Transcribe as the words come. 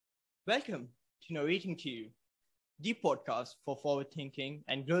Welcome to Narrating to You, the podcast for forward thinking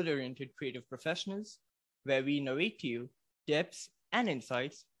and growth oriented creative professionals, where we narrate to you tips and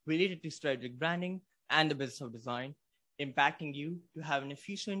insights related to strategic branding and the business of design, impacting you to have an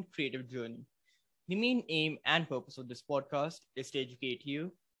efficient creative journey. The main aim and purpose of this podcast is to educate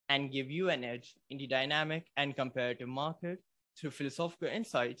you and give you an edge in the dynamic and comparative market through philosophical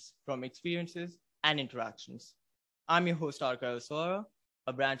insights from experiences and interactions. I'm your host, Arka Alswara,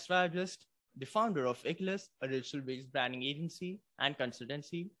 a brand strategist, the founder of Ichilus, a digital based branding agency and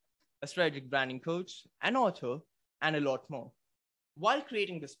consultancy, a strategic branding coach, an author, and a lot more. While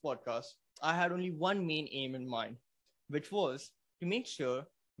creating this podcast, I had only one main aim in mind, which was to make sure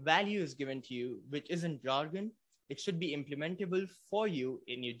value is given to you, which isn't jargon. It should be implementable for you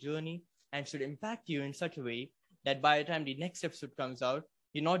in your journey and should impact you in such a way that by the time the next episode comes out,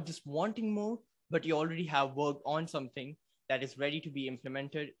 you're not just wanting more, but you already have worked on something that is ready to be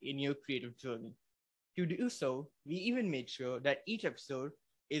implemented in your creative journey. To do so, we even made sure that each episode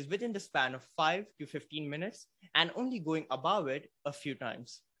is within the span of 5 to 15 minutes and only going above it a few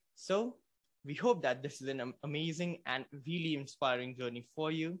times. So, we hope that this is an amazing and really inspiring journey for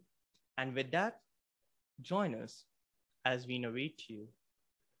you. And with that, join us as we narrate to you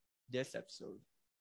this episode.